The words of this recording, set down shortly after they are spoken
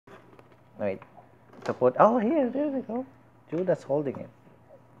Wait. To put. Oh, here. There we go. Judah's holding it.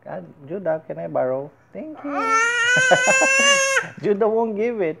 God, Judah, can I borrow? Thank you. Judah won't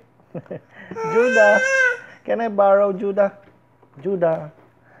give it. Judah, can I borrow, Judah? Judah,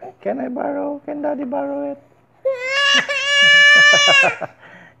 can I borrow? Can Daddy borrow it?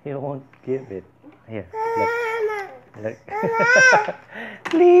 He won't give it. Here, look.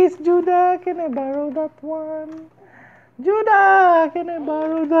 Please, Judah, can I borrow that one? Judah, can I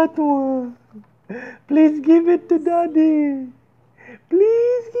borrow that one? Please give it to Daddy.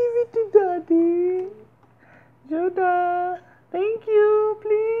 Please give it to Daddy. Judah, thank you.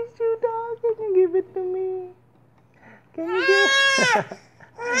 Please, Judah, can you give it to me? Can you give,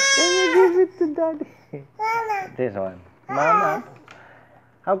 can you give it to Daddy? This one. Mama,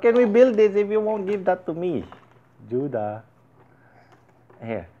 how can we build this if you won't give that to me? Judah.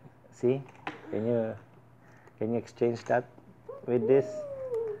 Here, see? Can you exchange that with this?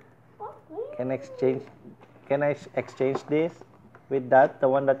 Can I exchange this with that, the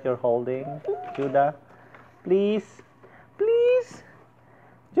one that you're holding? Judah, please. Please.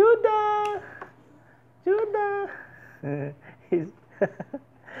 Judah. Judah.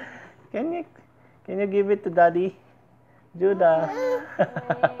 Can you give it to Daddy? Judah.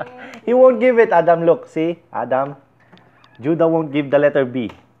 He won't give it, Adam. Look, see? Adam. Judah won't give the letter B.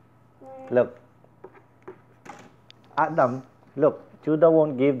 Look. Adam, look. Judah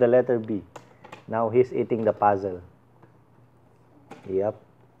won't give the letter B. Now he's eating the puzzle. Yep.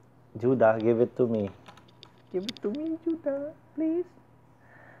 Judah, give it to me. Give it to me, Judah. Please.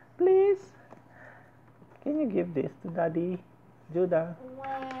 Please. Can you give this to Daddy? Judah.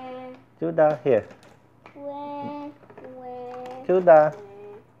 Where? Judah, here. Where? Judah.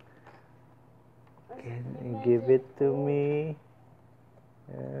 Can you give it to me?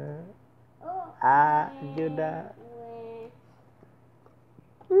 Judah.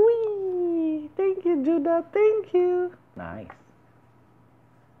 Wee! Thank you, Judah. Thank you. Nice.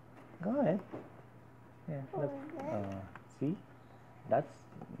 Go ahead. Yeah, look. See? That's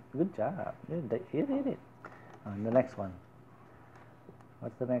good job. You did it. The next one.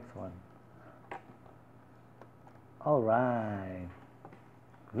 What's the next one? All right.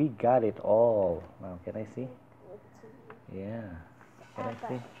 We got it all. Now, can I see? Yeah. Can I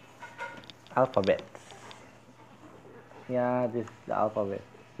see? Alphabets. Yeah, this is the alphabet.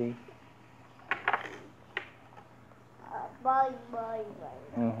 See? Bye.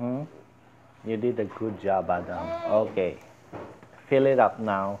 You did a good job, Adam. Okay. Fill it up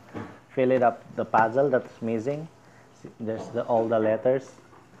now. Fill it up the puzzle that's missing. There's all the letters.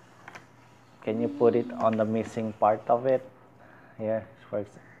 Can you put it on the missing part of it? Here,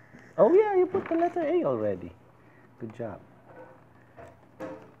 first. Oh yeah, you put the letter A already. Good job.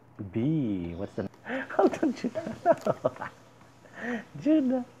 B. What's the? Hold on, Judah.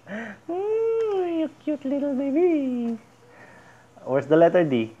 Judah. You cute little baby. Where's the letter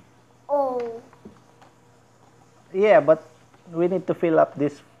D? Oh. Yeah, but we need to fill up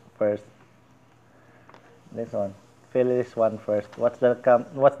this first. This one. Fill this one first. What's the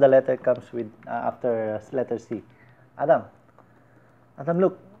letter comes with after letter C? Adam. Adam,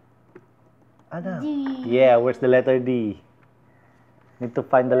 look. Adam. D. Yeah, where's the letter D? Need to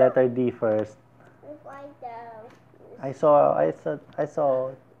find the letter D first. I saw.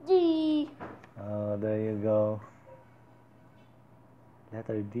 D. Oh, there you go.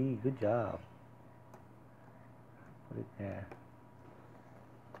 Letter D. Good job. Put it there.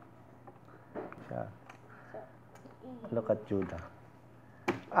 Yeah. Look at Judah.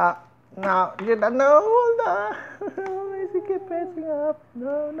 No, Judah, no, hold on. He keep messing up.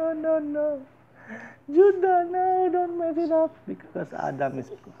 No. Judah, no, don't mess it up. Because Adam is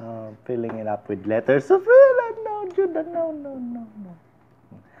filling it up with letters. So fill it. No, Judah, no.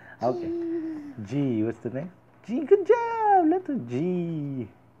 Okay. G, what's the name? G, good job. Letter G.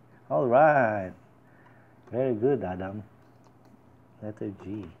 All right. Very good, Adam. Letter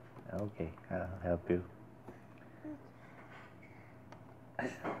G. Okay, I'll help you.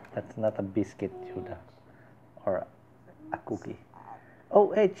 That's not a biscuit, Judah. Or a cookie.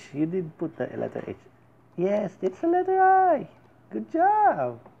 Oh, H. You did put the letter H. Yes, it's the letter I. Good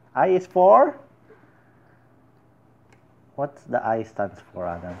job. I is for? What's the I stands for,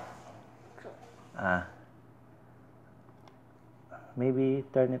 Adam? Maybe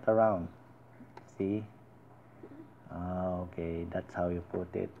turn it around. See? Okay, that's how you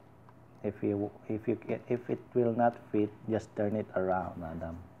put it. If it will not fit, just turn it around,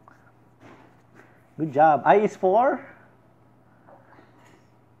 Adam. Good job. I is for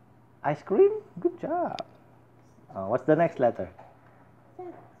ice cream. Good job. What's the next letter?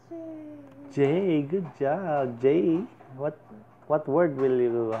 J. Good job, J. What word will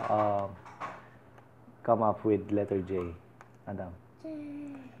you come up with letter J? Adam. J.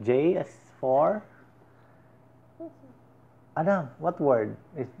 J is for? Adam, what word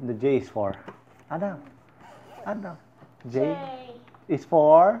is the J is for? Adam. Adam. J is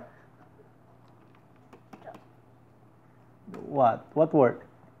for? What? What word?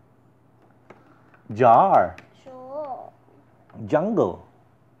 Jar. Sure. Jungle.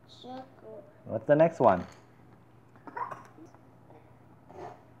 Circle. What's the next one?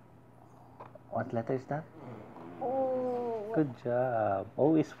 What letter is that? O. Good job.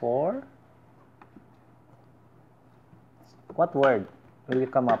 O is for? What word will you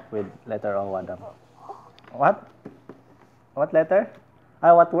come up with letter O, Adam? What? What letter?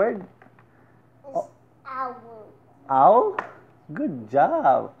 What word? It's owl. Owl? Good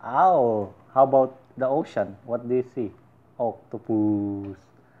job. Owl. How about the ocean? What do you see? Octopus.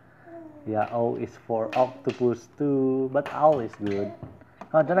 Yeah, O is for octopus too, but owl is good.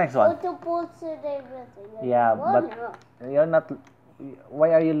 Oh, the next one. Octopus and everything. Yeah, but you're not.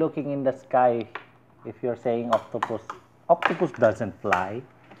 Why are you looking in the sky if you're saying octopus? Octopus doesn't fly.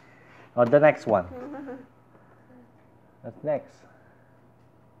 Oh, the next one. What's next?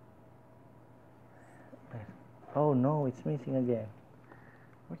 Oh no, it's missing again.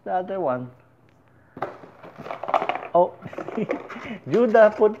 What's the other one? Oh,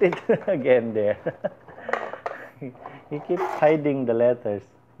 Judah put it again there. He keeps hiding the letters.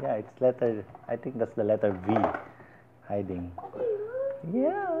 Yeah, it's letter. I think that's the letter V. Hiding.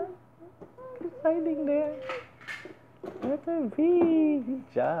 Yeah, it's hiding there. Letter V. Good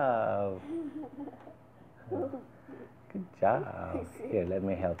job. Good job. Here, let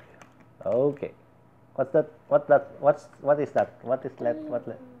me help you. Okay. What's that? What is that? What is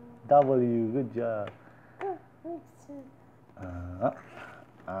what W. Good job.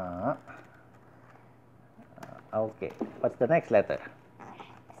 Okay. What's the next letter?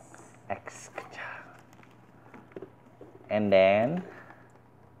 X. Good job. And then.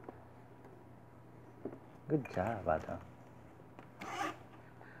 Good job, Adam.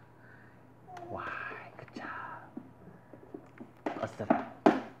 Y. Good job. What's that?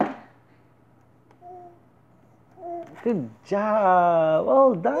 Good job.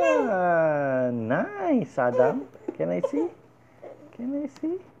 Well done. Nice, Adam. Can I see? Can I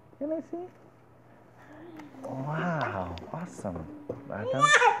see? Can I see? Wow. Awesome. Adam,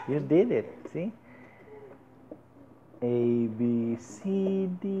 you did it. See? A, B, C,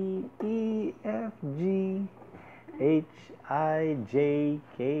 D, E, F, G, H, I, J,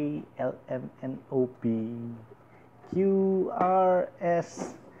 K, L, M, N, O, P, Q, R,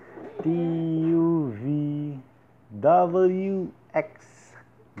 S, T, U, V, W, X,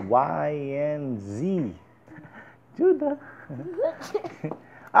 Y, and Z. Judah.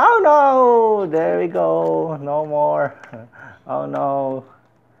 Oh no! There we go. No more. Oh no.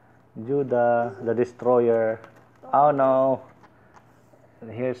 Judah, the destroyer. Oh no.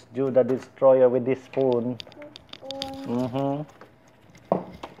 Here's Judah, the destroyer with this spoon.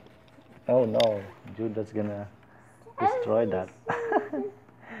 Oh no. Judah's gonna destroy that.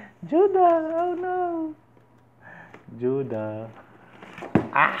 Judah, oh no. Judah.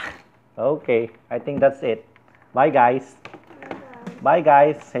 Ah! Okay, I think that's it. Bye guys. Bye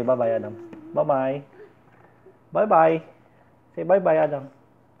guys. Say bye-bye, Adam. Bye-bye. Bye-bye. Say bye-bye, Adam.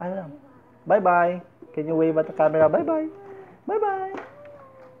 Adam. Bye-bye. Can you wave at the camera? Bye-bye. Bye-bye.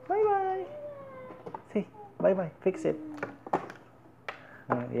 Bye-bye. Say bye-bye. Fix it.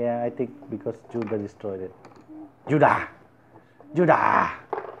 Yeah, I think because Judah destroyed it. Judah. Judah.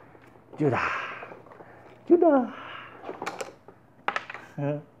 Judah. Judah.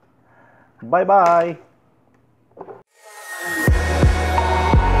 Bye-bye.